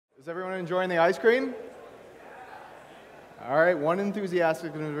Is everyone enjoying the ice cream? All right, one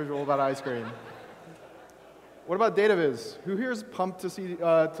enthusiastic individual about ice cream. What about data viz? Who here is pumped to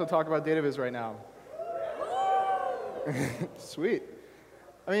talk about data viz right now? Sweet.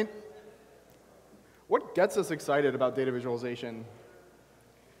 I mean, what gets us excited about data visualization?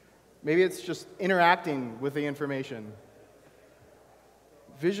 Maybe it's just interacting with the information,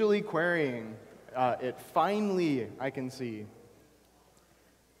 visually querying it. Finally, I can see.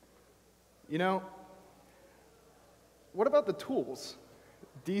 You know, what about the tools?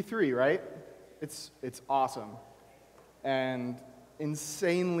 D3, right? It's awesome and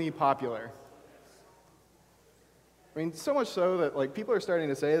insanely popular. I mean, so much so that like people are starting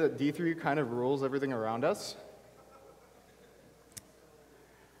to say that D3 kind of rules everything around us.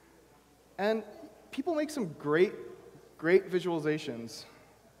 And people make some great visualizations.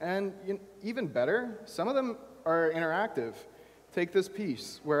 And even better, some of them are interactive. Take this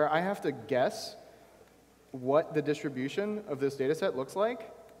piece where I have to guess what the distribution of this data set looks like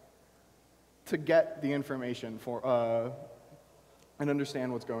to get the information for and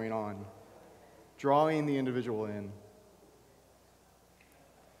understand what's going on, drawing the individual in.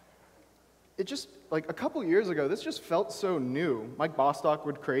 It just, like a couple years ago, this just felt so new. Mike Bostock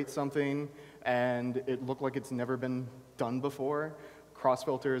would create something, and it looked like it's never been done before.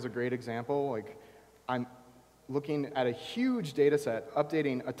 Cross-filter is a great example. Like, I'm looking at a huge data set,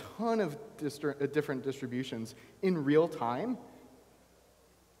 updating a ton of different distributions in real time.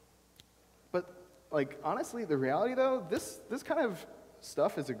 But like honestly, the reality though, this kind of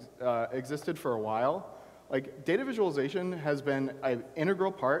stuff has existed for a while. Like data visualization has been an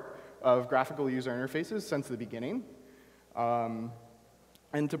integral part of graphical user interfaces since the beginning. And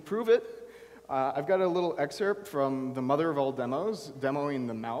to prove it, I've got a little excerpt from the mother of all demos, demoing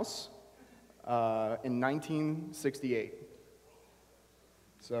the mouse. In 1968.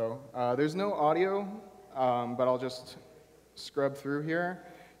 So there's no audio, but I'll just scrub through here.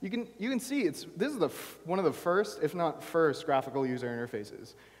 You can see this is one of the first, if not first, graphical user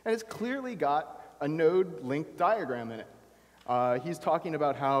interfaces, and it's clearly got a node link diagram in it. He's talking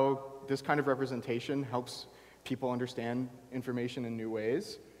about how this kind of representation helps people understand information in new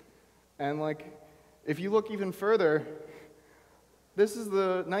ways, and like if you look even further. This is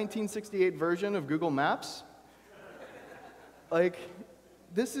the 1968 version of Google Maps. Like,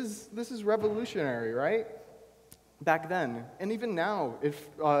 this is revolutionary, right? Back then, and even now, if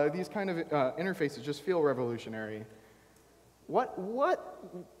these kind of interfaces just feel revolutionary. Like, why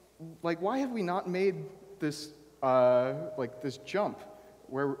have we not made this this jump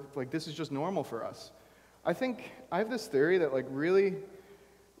where like this is just normal for us? I have this theory that like really,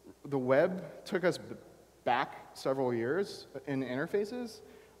 the web took us back several years in interfaces.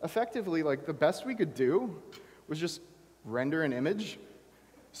 Effectively, like the best we could do was just render an image,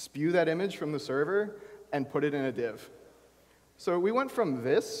 spew that image from the server, and put it in a div. So we went from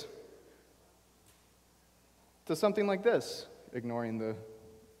this to something like this, ignoring the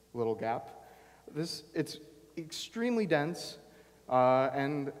little gap. It's extremely dense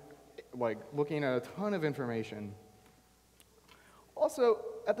and like looking at a ton of information. Also,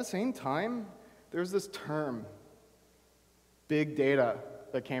 at the same time, there's this term, big data,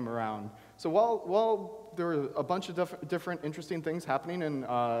 that came around. So while there were a bunch of different interesting things happening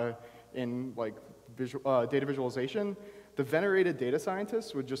in like data visualization, the venerated data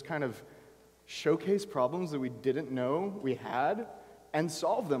scientists would just kind of showcase problems that we didn't know we had and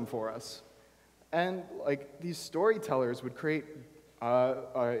solve them for us. And like these storytellers would create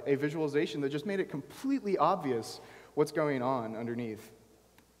a visualization that just made it completely obvious what's going on underneath.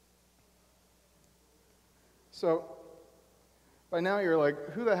 So by now you're like,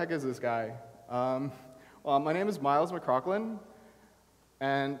 who the heck is this guy? Well, my name is Miles McCrocklin,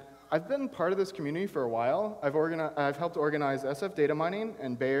 and I've been part of this community for a while. I've helped organize SF Data Mining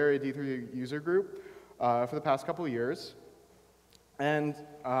and Bay Area D3 user group for the past couple of years. And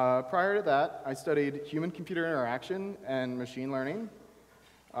prior to that, I studied human-computer interaction and machine learning.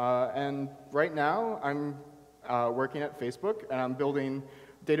 And right now, I'm working at Facebook, and I'm building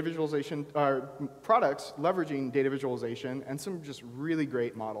data visualization products leveraging data visualization and some just really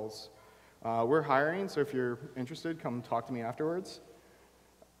great models. We're hiring, so if you're interested, come talk to me afterwards.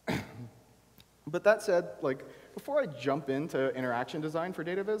 But that said, like before I jump into interaction design for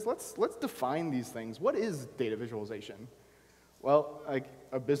data viz, let's define these things. What is data visualization? Well, like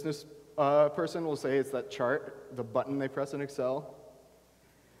a business person will say it's that chart, the button they press in Excel.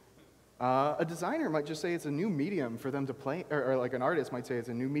 A designer might just say it's a new medium for them to play, or like an artist might say it's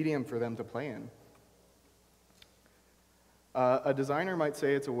a new medium for them to play in. A designer might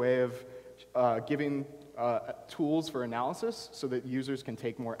say it's a way of giving tools for analysis so that users can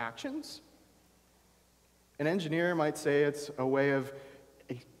take more actions. An engineer might say it's a way of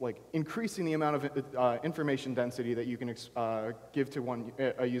increasing the amount of information density that you can give to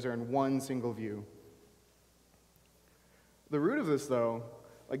a user in one single view. The root of this, though,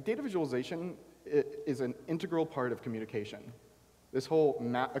 data visualization is an integral part of communication. This whole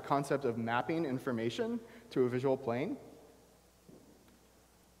concept of mapping information to a visual plane.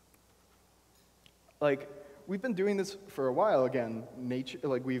 We've been doing this for a while. Again, nature.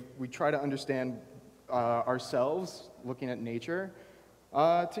 We try to understand ourselves, looking at nature,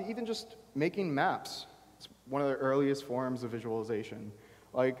 to even just making maps. It's one of the earliest forms of visualization.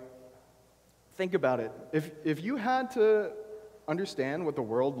 Think about it. If you had to understand what the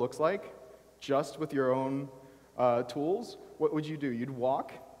world looks like just with your own tools, what would you do? You'd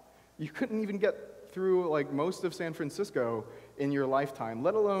walk. You couldn't even get through most of San Francisco in your lifetime,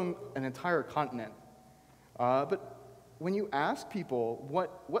 let alone an entire continent. But when you ask people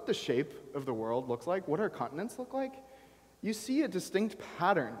what the shape of the world looks like, what our continents look like, you see a distinct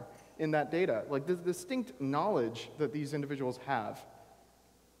pattern in that data, the distinct knowledge that these individuals have.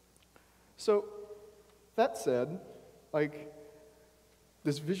 So that said,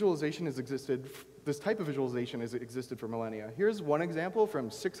 this type of visualization has existed for millennia. Here's one example from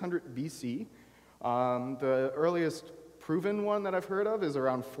 600 BC. The earliest proven one that I've heard of is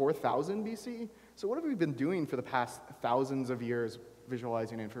around 4000 BC. So what have we been doing for the past thousands of years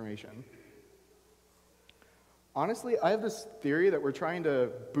visualizing information? Honestly, I have this theory that we're trying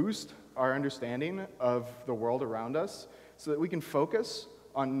to boost our understanding of the world around us so that we can focus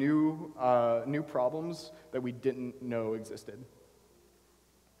on new problems that we didn't know existed.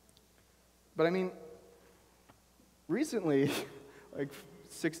 But I mean, recently,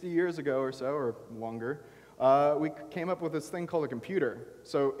 60 years ago or so, or longer, we came up with this thing called a computer.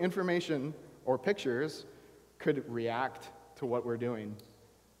 So information or pictures could react to what we're doing.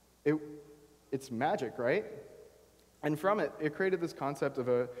 It's magic, right? And from it, it created this concept of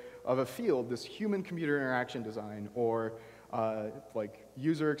a field, this human-computer interaction design, or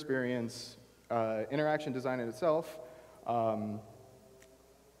user experience, interaction design in itself.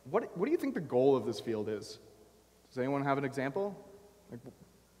 What do you think the goal of this field is? Does anyone have an example?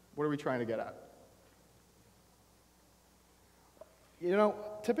 What are we trying to get at?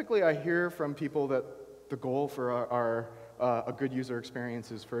 Typically I hear from people that the goal for a good user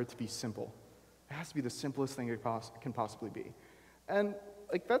experience is for it to be simple. It has to be the simplest thing it can possibly be. And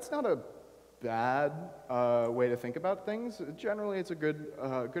that's not a bad way to think about things. Generally, it's a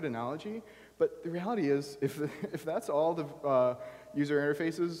good analogy. But the reality is, if that's all the user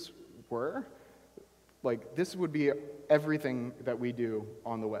interfaces were, this would be everything that we do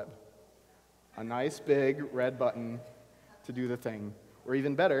on the web. A nice big red button to do the thing. Or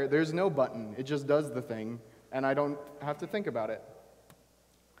even better, there's no button. It just does the thing, and I don't have to think about it.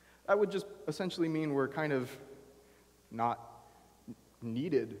 That would just essentially mean we're kind of not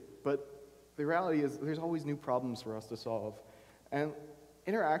needed. But the reality is there's always new problems for us to solve. And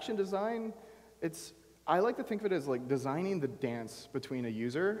interaction design, I like to think of it as designing the dance between a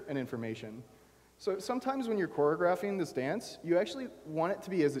user and information. So sometimes when you're choreographing this dance, you actually want it to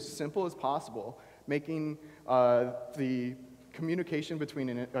be as simple as possible, making the communication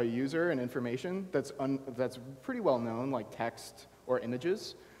between a user and information that's pretty well known, like text or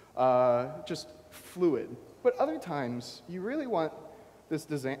images, just fluid. But other times, you really want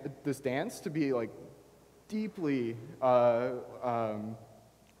this dance to be deeply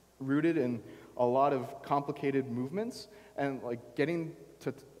rooted in a lot of complicated movements, and getting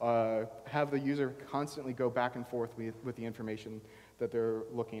to have the user constantly go back and forth with the information that they're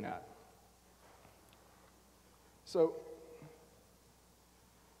looking at. So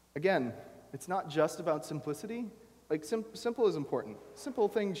again, it's not just about simplicity. Simple is important. Simple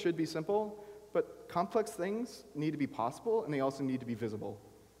things should be simple, but complex things need to be possible, and they also need to be visible.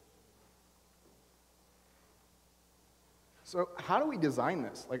 So how do we design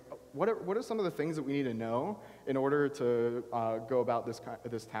this? What are some of the things that we need to know in order to go about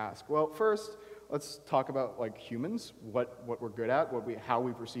this task? Well, first, let's talk about humans, what we're good at, how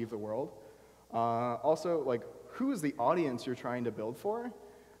we perceive the world. Also, who is the audience you're trying to build for,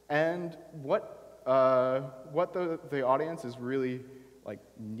 and what the audience is really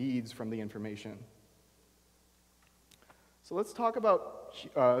needs from the information. So let's talk about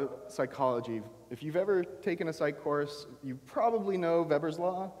psychology. If you've ever taken a psych course, you probably know Weber's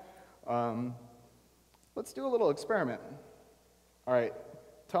law. Let's do a little experiment. All right,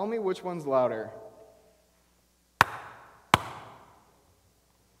 tell me which one's louder.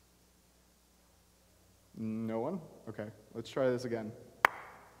 No one? Okay, let's try this again.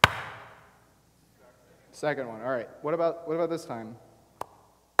 Second one. All right. What about this time?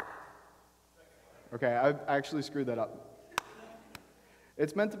 Okay, I actually screwed that up.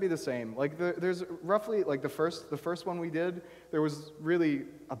 It's meant to be the same. Like there's roughly like the first one we did, there was really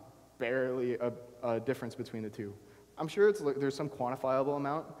barely a difference between the two. I'm sure it's like, there's some quantifiable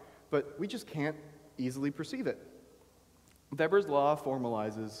amount, but we just can't easily perceive it. Weber's law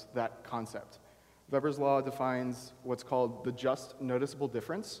formalizes that concept. Weber's law defines what's called the just noticeable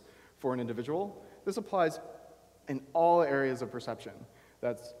difference for an individual. This applies in all areas of perception.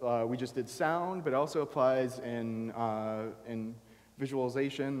 That's we just did sound, but it also applies in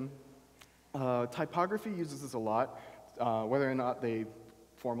visualization. Typography uses this a lot, whether or not they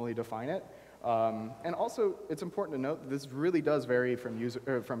formally define it. And also, it's important to note that this really does vary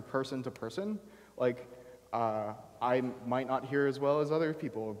from person to person. Like, I might not hear as well as other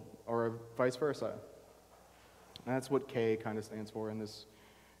people, or vice versa. And that's what K kind of stands for in this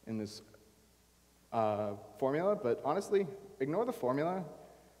formula. But honestly, ignore the formula.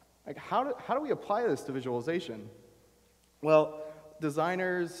 Like, how do we apply this to visualization? Well,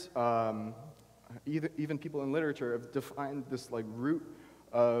 designers, even people in literature, have defined this like root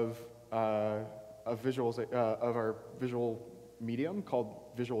of our visual medium called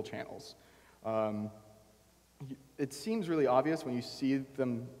visual channels. It seems really obvious when you see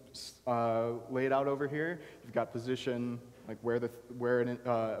them laid out over here. You've got position, like where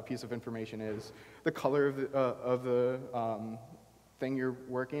a piece of information is, the color of the thing you're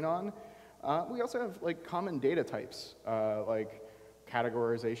working on. We also have like common data types, like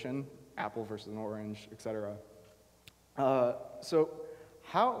categorization, apple versus an orange, etc. So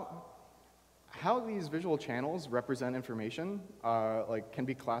how these visual channels represent information can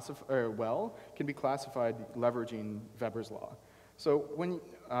be classified leveraging Weber's law. So when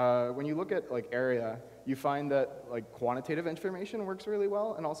you look at like area, you find that like quantitative information works really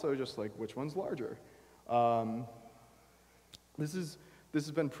well, and also just like which one's larger. This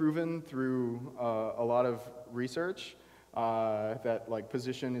has been proven through a lot of research that like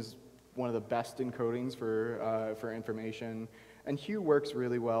position is one of the best encodings for information, and hue works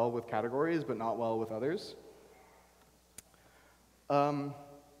really well with categories, but not well with others.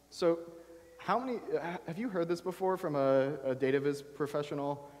 So, have you heard this before from a data viz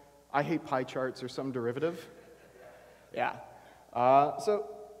professional? I hate pie charts or some derivative. Yeah. So,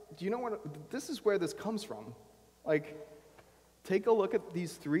 do you know what? This is where this comes from. Like, take a look at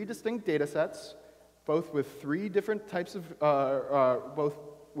these three distinct data sets, both with three different types of, or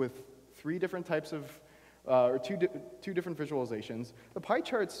two different visualizations. The pie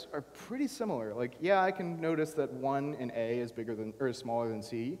charts are pretty similar. Like, yeah, I can notice that one in A is bigger than or is smaller than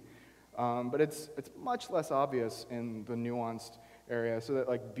C, but it's much less obvious in the nuanced area. So that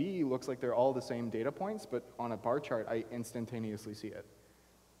like B looks like they're all the same data points, but on a bar chart, I instantaneously see it.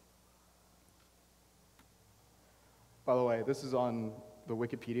 By the way, this is on the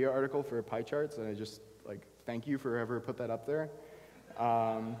Wikipedia article for pie charts, and I just like thank you for whoever put that up there.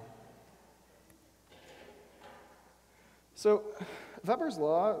 So Weber's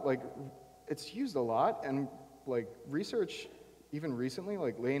law, like, it's used a lot, and like research, even recently,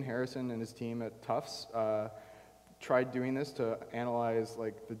 like Lane Harrison and his team at Tufts tried doing this to analyze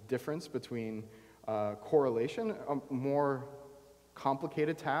like the difference between correlation, a more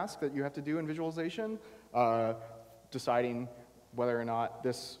complicated task that you have to do in visualization, deciding whether or not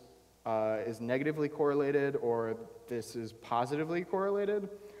this is negatively correlated or this is positively correlated.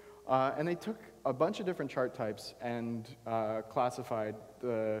 And they took a bunch of different chart types and classified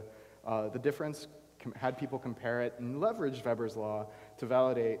the difference, had people compare it, and leveraged Weber's law to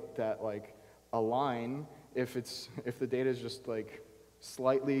validate that like a line, if the data is just like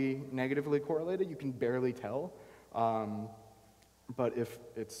slightly negatively correlated, you can barely tell. But if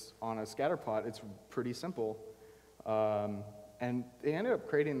it's on a scatter plot, it's pretty simple. And they ended up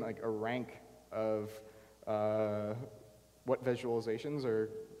creating like a rank of what visualizations are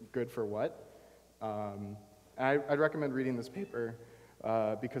good for what. And I'd recommend reading this paper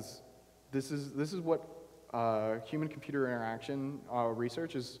because this is what human-computer interaction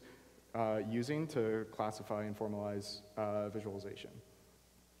research is using to classify and formalize visualization.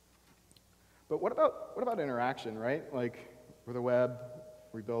 But what about interaction, right? Like with the web,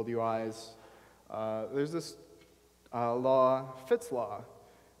 we build UIs. There's this law, Fitts law.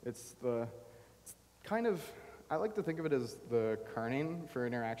 It's kind of, I like to think of it as the kerning for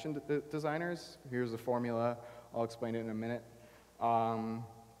interaction designers. Here's the formula. I'll explain it in a minute.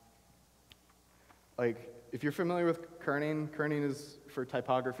 Like, if you're familiar with kerning is for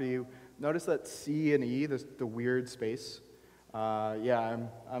typography. Notice that C and E, the weird space. Yeah,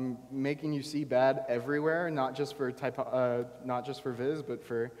 I'm making you see bad everywhere, not just for viz, but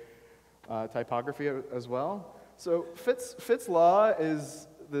for typography as well. So Fitts law is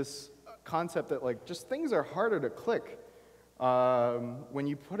this concept that like just things are harder to click when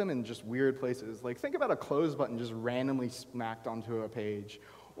you put them in just weird places. Like think about a close button just randomly smacked onto a page,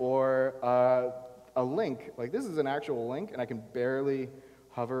 or a link. Like this is an actual link, and I can barely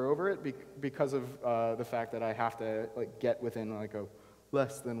hover over it because of the fact that I have to like get within like a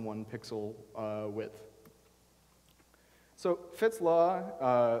less than 1 pixel width. So Fitts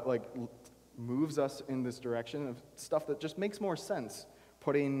law moves us in this direction of stuff that just makes more sense.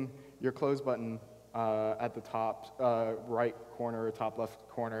 Putting your close button at the top right corner or top left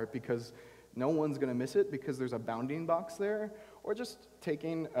corner, because no one's going to miss it because there's a bounding box there, or just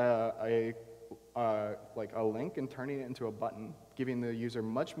taking a link and turning it into a button, giving the user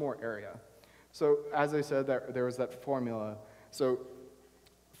much more area. So as I said, there was that formula. So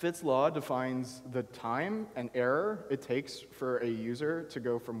Fitts law defines the time and error it takes for a user to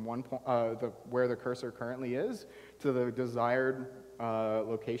go from one point, where the cursor currently is, to the desired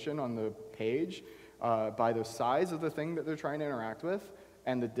location on the page by the size of the thing that they're trying to interact with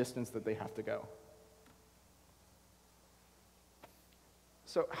and the distance that they have to go.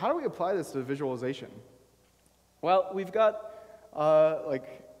 So how do we apply this to visualization? Well, we've got,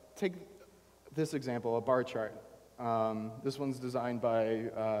 take this example, a bar chart. This one's designed by,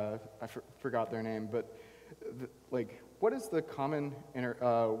 I forgot their name, but what is the common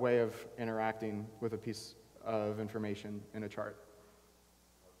way of interacting with a piece of information in a chart?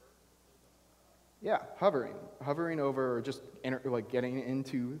 Yeah, hovering over, or just getting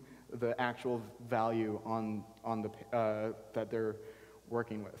into the actual value on the that they're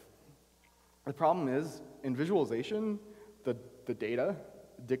working with. The problem is, in visualization, the data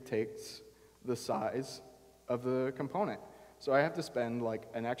dictates the size of the component. So I have to spend like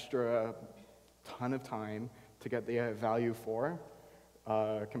an extra ton of time to get the value 4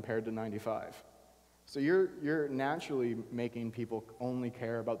 compared to 95. So you're naturally making people only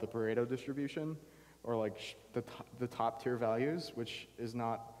care about the Pareto distribution, or like the top tier values, which is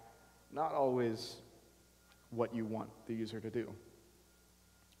not always what you want the user to do.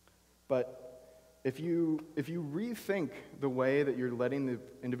 But if you rethink the way that you're letting the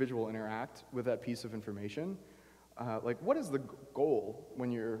individual interact with that piece of information, what is the goal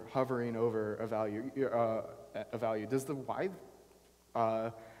when you're hovering over a value? Does the Y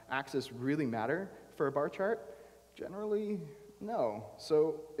axis really matter for a bar chart? Generally, no.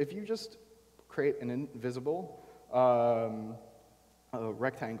 So if you just create an invisible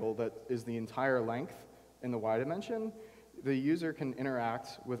rectangle that is the entire length in the Y dimension, the user can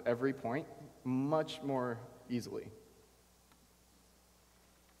interact with every point much more easily.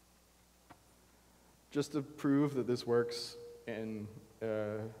 Just to prove that this works in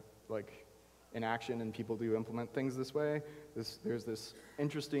in action and people do implement things this way, there's this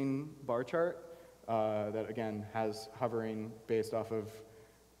interesting bar chart that again has hovering based off of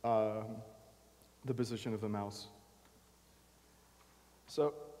the position of the mouse.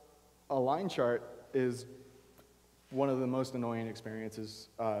 So a line chart is one of the most annoying experiences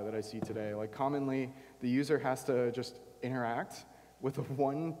that I see today. Like commonly, the user has to just interact with a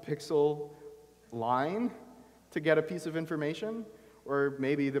 1 pixel line to get a piece of information, or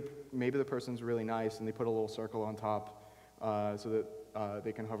maybe the person's really nice and they put a little circle on top so that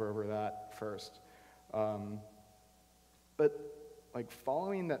they can hover over that first. But like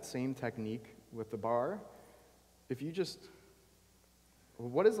following that same technique with the bar, if you just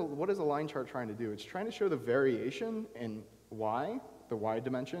what is a line chart trying to do? It's trying to show the variation in Y, the Y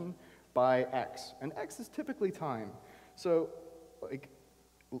dimension, by X. And X is typically time. So like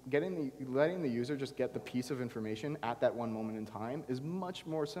letting the user just get the piece of information at that one moment in time is much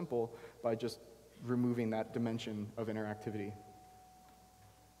more simple by just removing that dimension of interactivity.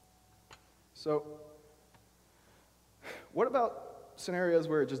 So what about scenarios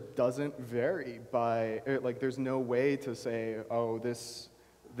where it just doesn't vary by, like there's no way to say, oh, this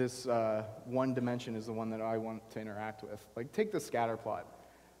one dimension is the one that I want to interact with. Like take the scatter plot.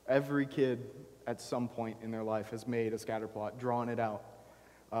 Every kid at some point in their life has made a scatter plot, drawn it out.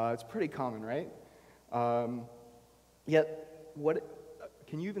 It's pretty common, right? Yet,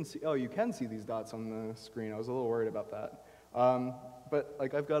 can you even see, oh, you can see these dots on the screen. I was a little worried about that. But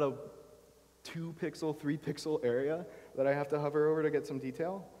like I've got a 2 pixel, 3 pixel area that I have to hover over to get some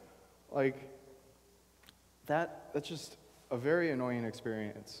detail. Like, that's just a very annoying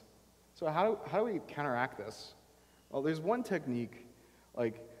experience. So how do we counteract this? Well, there's one technique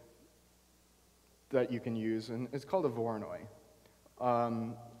that you can use, and it's called a Voronoi.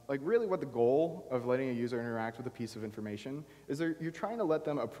 Really what the goal of letting a user interact with a piece of information is you're trying to let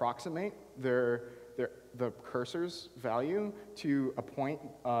them approximate their the cursor's value to a point,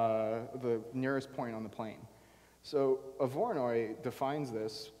 the nearest point on the plane. So a Voronoi defines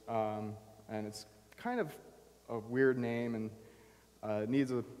this, and it's kind of a weird name and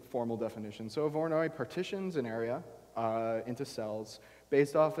needs a formal definition. So a Voronoi partitions an area into cells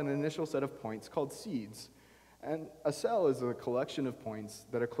based off an initial set of points called seeds. And a cell is a collection of points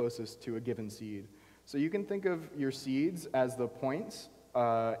that are closest to a given seed. So you can think of your seeds as the points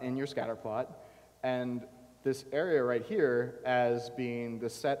in your scatter plot, and this area right here as being the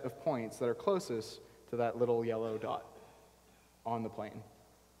set of points that are closest to that little yellow dot on the plane.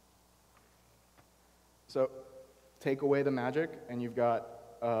 So take away the magic, and you've got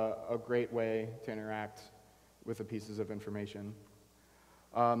a great way to interact with the pieces of information.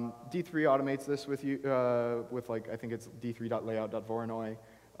 D3 automates this with you with like, I think it's d3.layout.voronoi.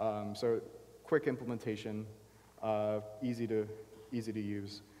 So quick implementation, easy to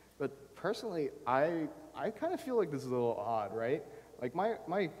use. But personally, I kind of feel like this is a little odd, right? Like my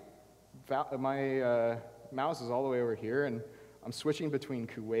mouse is all the way over here, and I'm switching between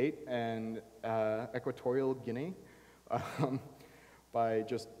Kuwait and Equatorial Guinea by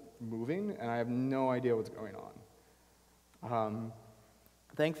just moving, and I have no idea what's going on.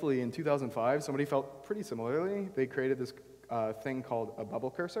 Thankfully, in 2005, somebody felt pretty similarly. They created this thing called a bubble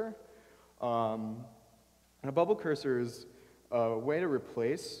cursor. And a bubble cursor is a way to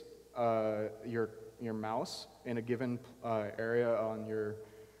replace your mouse in a given area on your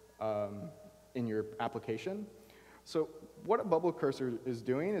in your application. So what a bubble cursor is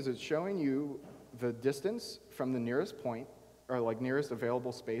doing is it's showing you the distance from the nearest point, or like nearest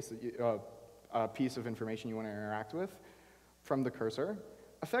available space that you, piece of information you want to interact with from the cursor.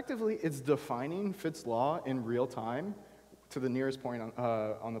 Effectively, it's defining Fitts' law in real time to the nearest point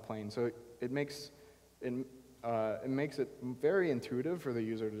on the plane. So it makes it very intuitive for the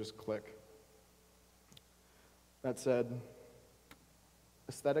user to just click. That said,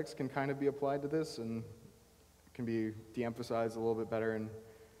 aesthetics can kind of be applied to this and can be de-emphasized a little bit better and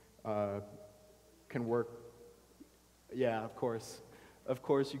can work. Yeah, of course. Of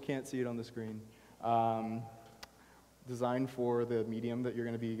course, you can't see it on the screen. Designed for the medium that you're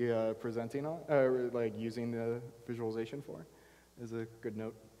going to be presenting on, like using the visualization for, is a good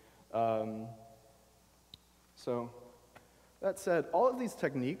note. So that said, all of these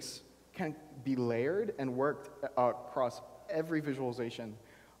techniques can be layered and worked across every visualization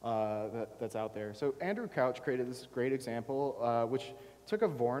that's out there. So Andrew Couch created this great example, which took a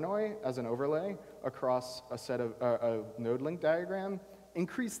Voronoi as an overlay across a set of a node link diagram,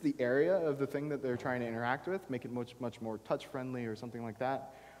 increase the area of the thing that they're trying to interact with, make it much more touch-friendly or something like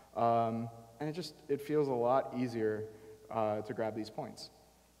that. And it feels a lot easier to grab these points.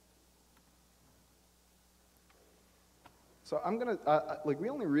 So I'm gonna, we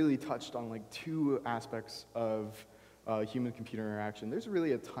only really touched on like 2 aspects of human-computer interaction. There's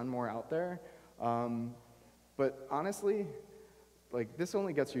really a ton more out there. But honestly, like this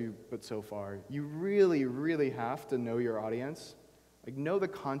only gets you but so far. You really, really have to know your audience. Like, know the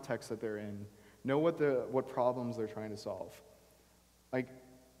context that they're in. Know what problems they're trying to solve. Like,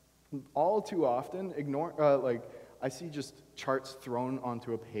 all too often, I see just charts thrown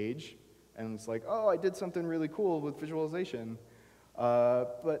onto a page, and it's like, oh, I did something really cool with visualization.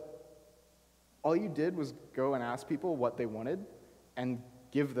 But all you did was go and ask people what they wanted and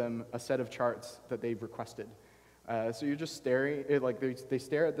give them a set of charts that they've requested. So you're just staring, they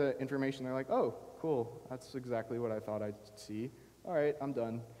stare at the information, they're like, oh, cool, that's exactly what I thought I'd see. All right, I'm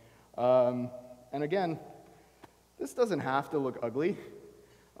done. And again, this doesn't have to look ugly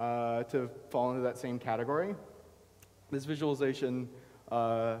to fall into that same category. This visualization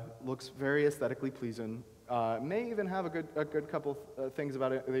looks very aesthetically pleasing. May even have a good couple things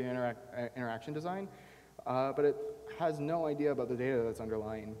about it, the interaction design, but it has no idea about the data that's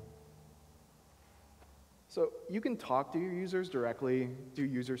underlying. So you can talk to your users directly, do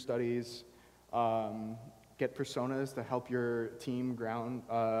user studies, get personas to help your team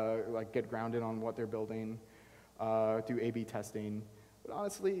get grounded on what they're building, do A/B testing. But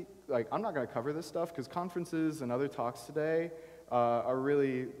honestly, I'm not going to cover this stuff because conferences and other talks today are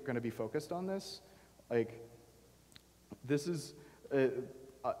really going to be focused on this. This is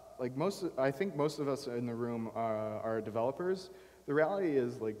I think most of us in the room are developers. The reality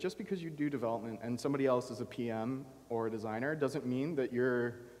is, just because you do development and somebody else is a PM or a designer doesn't mean that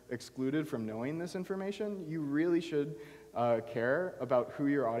you're excluded from knowing this information. You really should care about who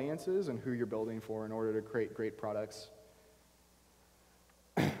your audience is and who you're building for in order to create great products.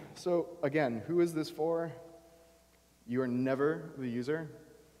 So again, who is this for? You are never the user.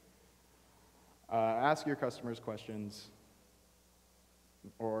 Ask your customers questions.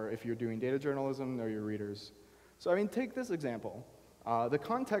 Or if you're doing data journalism, know your readers. So I mean, take this example. The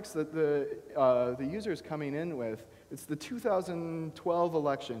context that the user is coming in with, it's the 2012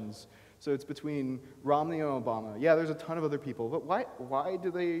 elections. So it's between Romney and Obama. Yeah, there's a ton of other people, but why do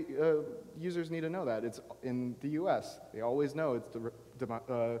they users need to know that? It's in the US. They always know it's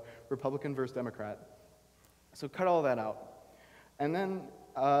the Republican versus Democrat. So cut all that out. And then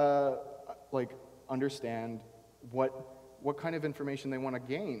like understand what kind of information they want to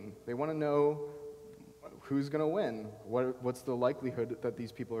gain. They want to know who's going to win, what's the likelihood that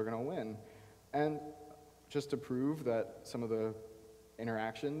these people are going to win. And just to prove that some of the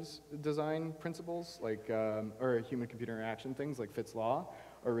interactions design principles, like, or human-computer interaction things like Fitts' law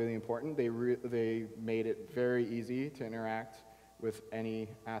are really important. They made it very easy to interact with any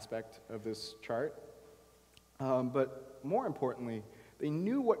aspect of this chart. But more importantly, they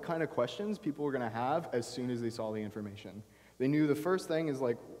knew what kind of questions people were going to have as soon as they saw the information. They knew the first thing is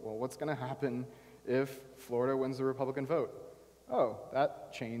like, well, what's going to happen if Florida wins the Republican vote? Oh,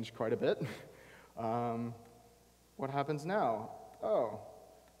 that changed quite a bit. What happens now? Oh,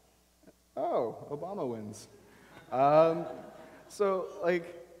 Obama wins. So,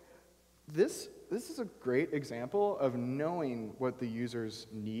 like, this is a great example of knowing what the users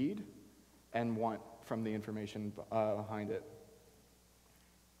need and want from the information behind it.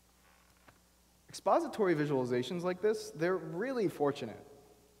 Expository visualizations like this, they're really fortunate,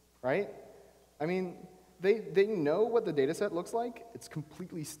 right? I mean, they know what the data set looks like. It's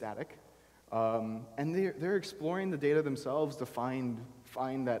completely static. And they're exploring the data themselves to find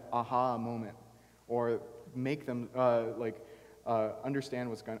that aha moment or make them understand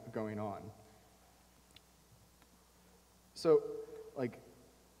what's going on. So, like,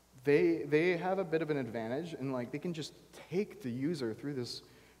 they have a bit of an advantage, and like they can just take the user through this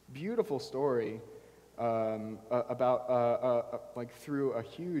beautiful story about like through a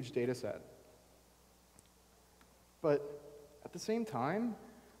huge data set. But at the same time,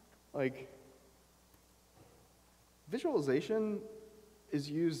 like, visualization is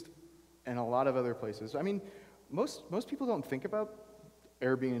used in a lot of other places. I mean, most people don't think about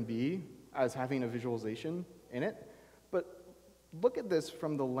Airbnb as having a visualization in it, but look at this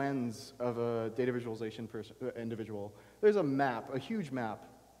from the lens of a data visualization individual. There's a map, a huge map,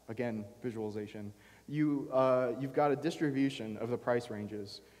 again, visualization. You've got a distribution of the price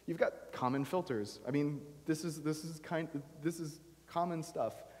ranges. You've got common filters. I mean, this is common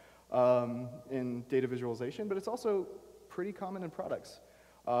stuff in data visualization, but it's also pretty common in products.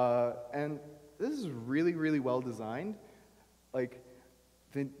 And this is really, really well designed. Like,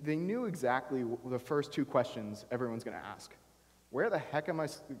 they knew exactly the first two questions everyone's going to ask. Where the heck am I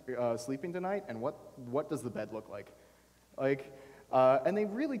sleeping tonight, and what does the bed look like? Like, and they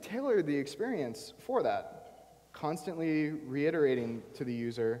really tailored the experience for that, constantly reiterating to the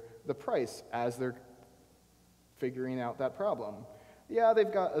user the price as they're figuring out that problem. Yeah,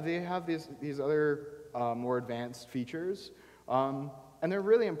 they have these other more advanced features, and they're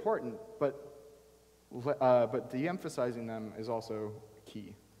really important, but de-emphasizing them is also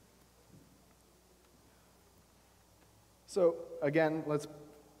key. So again, let's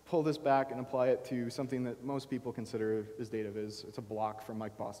pull this back and apply it to something that most people consider is data viz. It's a block from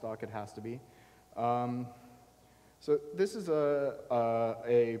like Bostock, it has to be. So this is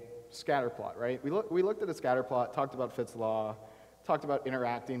a scatter plot, right? We looked at a scatter plot, talked about Fitts' law, talked about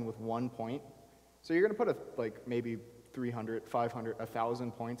interacting with one point. So you're going to put like maybe 300, 500,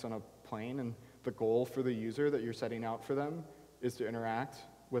 1,000 points on a plane, and the goal for the user that you're setting out for them is to interact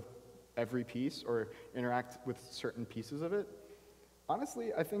with every piece or interact with certain pieces of it.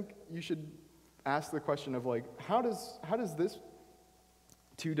 Honestly, I think you should ask the question of like, how does this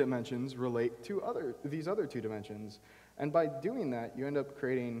 2 dimensions relate to these other 2 dimensions? And by doing that, you end up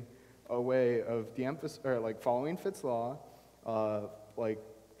creating a way of following Fitts' law,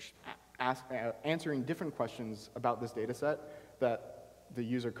 answering different questions about this data set that the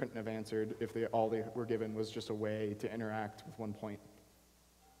user couldn't have answered if all they were given was just a way to interact with one point.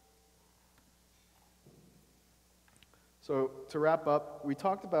 So to wrap up, we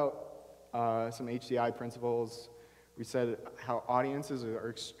talked about some HCI principles. We said how audiences are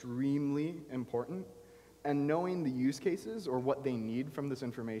extremely important, and knowing the use cases or what they need from this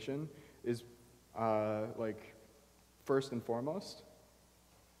information is like first and foremost.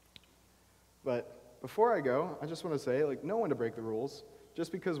 But before I go, I just want to say, like, know when to break the rules.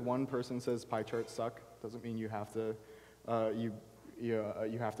 Just because one person says pie charts suck doesn't mean you have to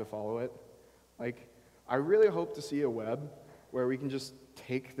you have to follow it. Like, I really hope to see a web where we can just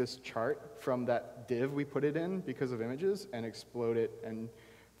take this chart from that div we put it in because of images and explode it and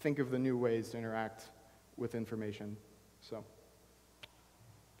think of the new ways to interact with information. So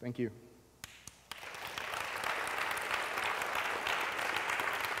Thank you.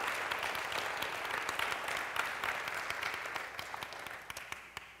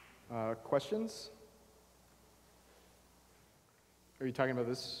 Questions? Are you talking about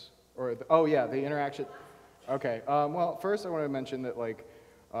this? Or oh, yeah, the interaction. OK. Well, first I want to mention that like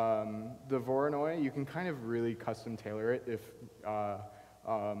the Voronoi, you can kind of really custom tailor it if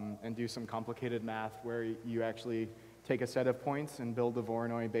and do some complicated math where you actually take a set of points and build the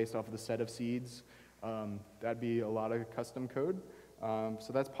Voronoi based off of the set of seeds. That'd be a lot of custom code. So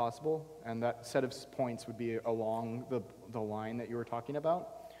that's possible, and that set of points would be along the line that you were talking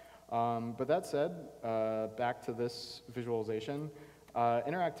about. But that said, back to this visualization,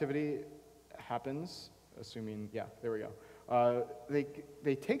 interactivity happens, assuming, yeah, there we go.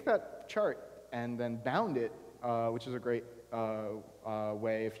 They take that chart and then bound it, which is a great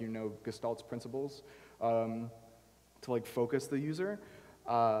way if you know Gestalt's principles, to like focus the user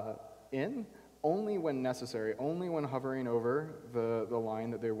in only when necessary, only when hovering over the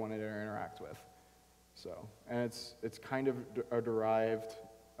line that they wanted to interact with. So, and it's kind of a derived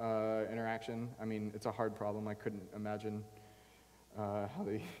interaction. I mean, it's a hard problem. I couldn't imagine how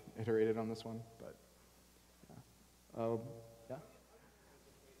they iterated on this one, but yeah. Yeah.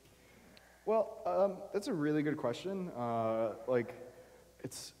 Well, that's a really good question. Like,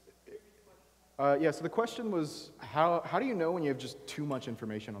 it's yeah. So the question was, how do you know when you have just too much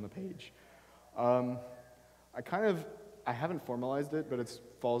information on the page? I haven't formalized it, but it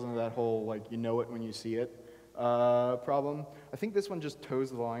falls into that whole like you know it when you see it problem. I think this one just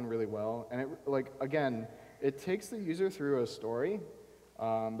toes the line really well, and it like again, it takes the user through a story,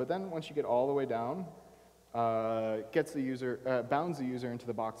 but then once you get all the way down, gets the user bounds the user into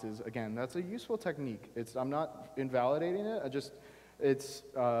the boxes. Again, that's a useful technique. I'm not invalidating it.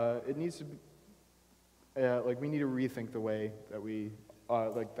 It needs to be like we need to rethink the way that we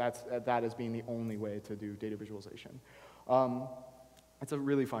like that as being the only way to do data visualization. It's a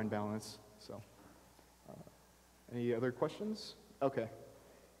really fine balance. So, any other questions? Okay.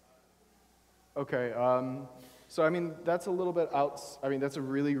 Okay. So I mean, that's a little bit out. I mean, that's a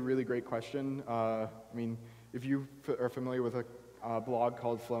really, really great question. I mean, if you are familiar with a blog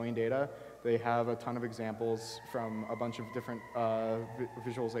called Flowing Data, they have a ton of examples from a bunch of different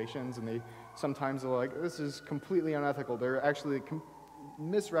visualizations, and they sometimes are like, this is completely unethical. They're actually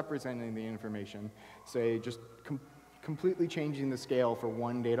misrepresenting the information, say just completely changing the scale for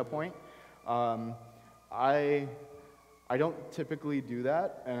one data point. I don't typically do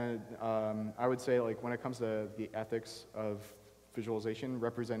that, and I would say like when it comes to the ethics of visualization,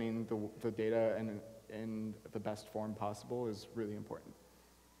 representing the data in the best form possible is really important.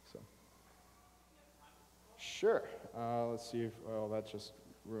 So, sure. Let's see if that just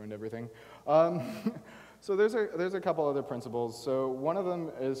ruined everything. So there's a couple other principles. So one of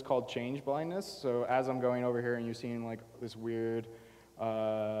them is called change blindness. So as I'm going over here and you're seeing like this weird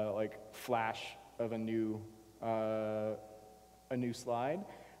like flash of a new slide,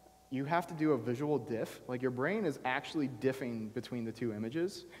 you have to do a visual diff. Like your brain is actually diffing between the two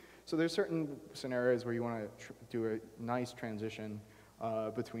images. So there's certain scenarios where you want to do a nice transition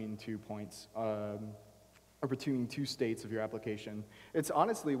between 2 points or between 2 states of your application. It's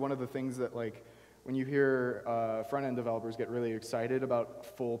honestly one of the things that like when you hear front-end developers get really excited about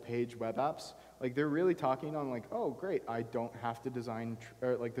full-page web apps, like they're really talking on like, oh great, I don't have to design,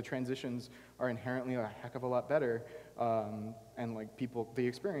 or like the transitions are inherently a heck of a lot better, and like the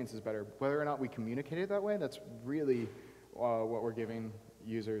experience is better. Whether or not we communicate it that way, that's really what we're giving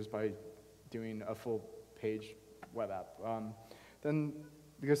users by doing a full-page web app. Then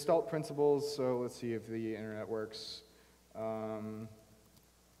the Gestalt principles, so let's see if the internet works.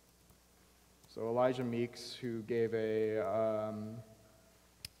 So Elijah Meeks, who gave a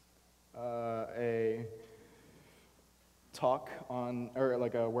talk on, or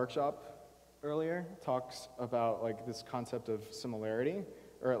like a workshop earlier, talks about like this concept of similarity,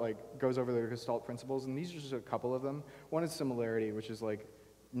 or it like goes over the Gestalt principles, and these are just a couple of them. One is similarity, which is like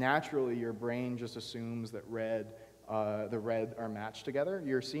naturally your brain just assumes that the red are matched together.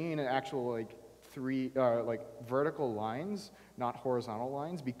 You're seeing an actual like like vertical lines, not horizontal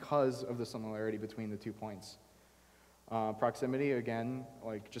lines, because of the similarity between the 2 points. Proximity, again,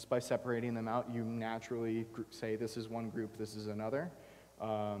 like just by separating them out, you naturally say this is one group, this is another.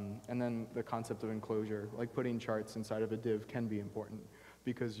 And then the concept of enclosure, like putting charts inside of a div can be important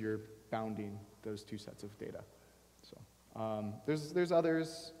because you're bounding those 2 sets of data. So there's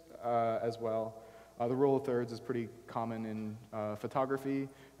others as well. The rule of thirds is pretty common in photography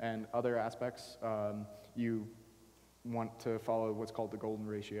and other aspects. You want to follow what's called the golden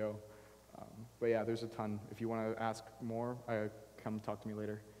ratio. But yeah, there's a ton. If you want to ask more, come talk to me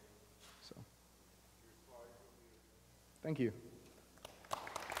later. Thank you.